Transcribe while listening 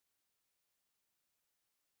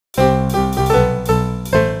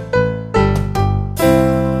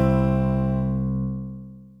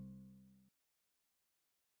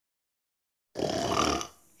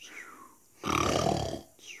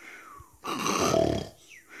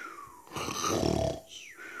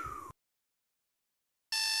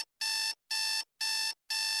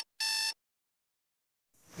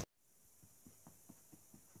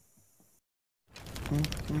What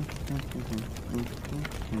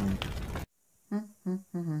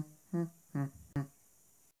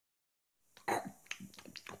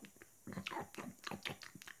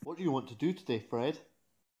do you want to do today, Fred?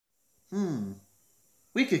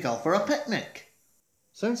 We could go for a picnic.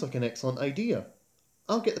 Sounds like an excellent idea.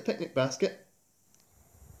 I'll get the picnic basket.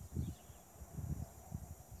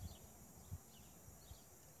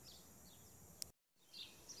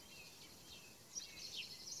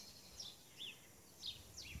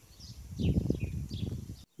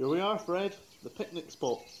 Here we are, Fred, the picnic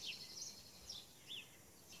spot.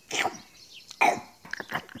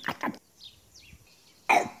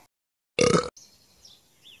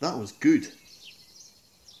 That was good.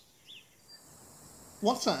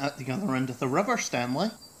 What's that at the other end of the river, Stanley?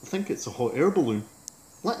 I think it's a hot air balloon.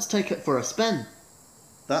 Let's take it for a spin.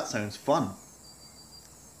 That sounds fun.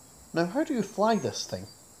 Now, how do you fly this thing?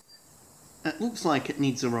 It looks like it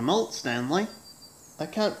needs a remote, Stanley. I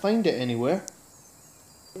can't find it anywhere.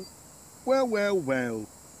 Well, well, well.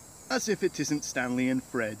 As if it isn't Stanley and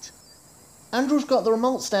Fred. Andrew's got the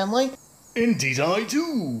remote, Stanley. Indeed I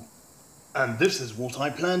do. And this is what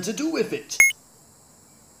I plan to do with it.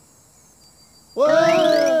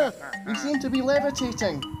 Whoa! We seem to be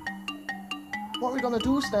levitating. What are we going to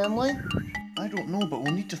do, Stanley? I don't know, but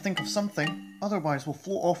we'll need to think of something. Otherwise, we'll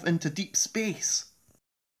float off into deep space.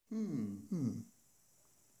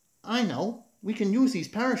 I know. We can use these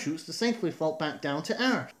parachutes to safely float back down to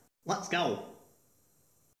Earth. Let's go.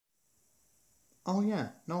 Oh yeah,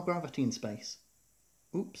 no gravity in space.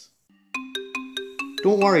 Oops.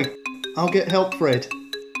 Don't worry, I'll get help, Fred.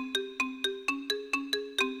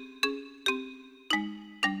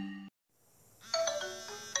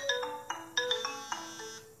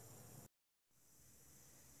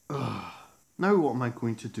 Now what am I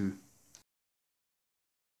going to do?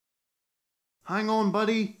 Hang on,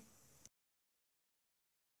 buddy.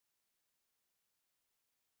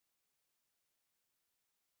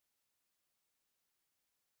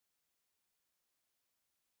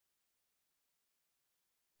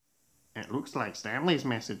 It looks like Stanley's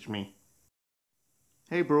messaged me.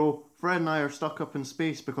 Hey bro, Fred and I are stuck up in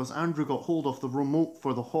space because Andrew got hold of the remote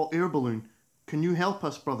for the hot air balloon. Can you help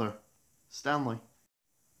us, brother? Stanley.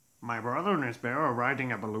 My brother and his bear are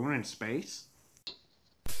riding a balloon in space?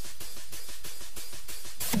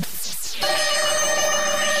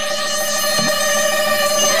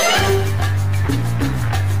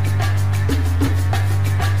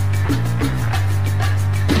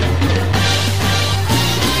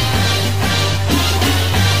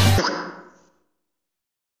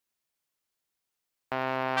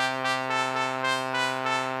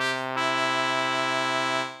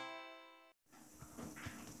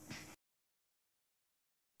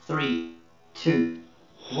 Three, two,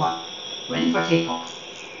 one. Ready for takeoff.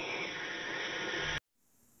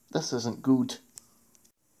 This isn't good.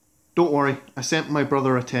 Don't worry, I sent my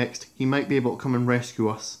brother a text. He might be able to come and rescue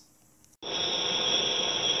us.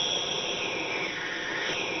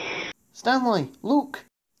 Stanley, look!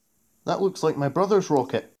 That looks like my brother's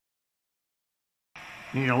rocket.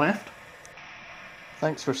 Need a lift?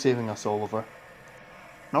 Thanks for saving us, Oliver.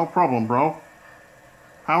 No problem, bro.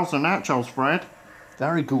 How's the nachos, Fred?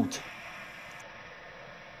 Very good.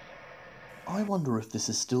 I wonder if this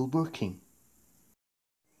is still working.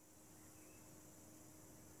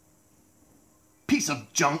 Piece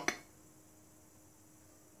of junk!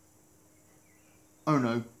 Oh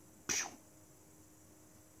no,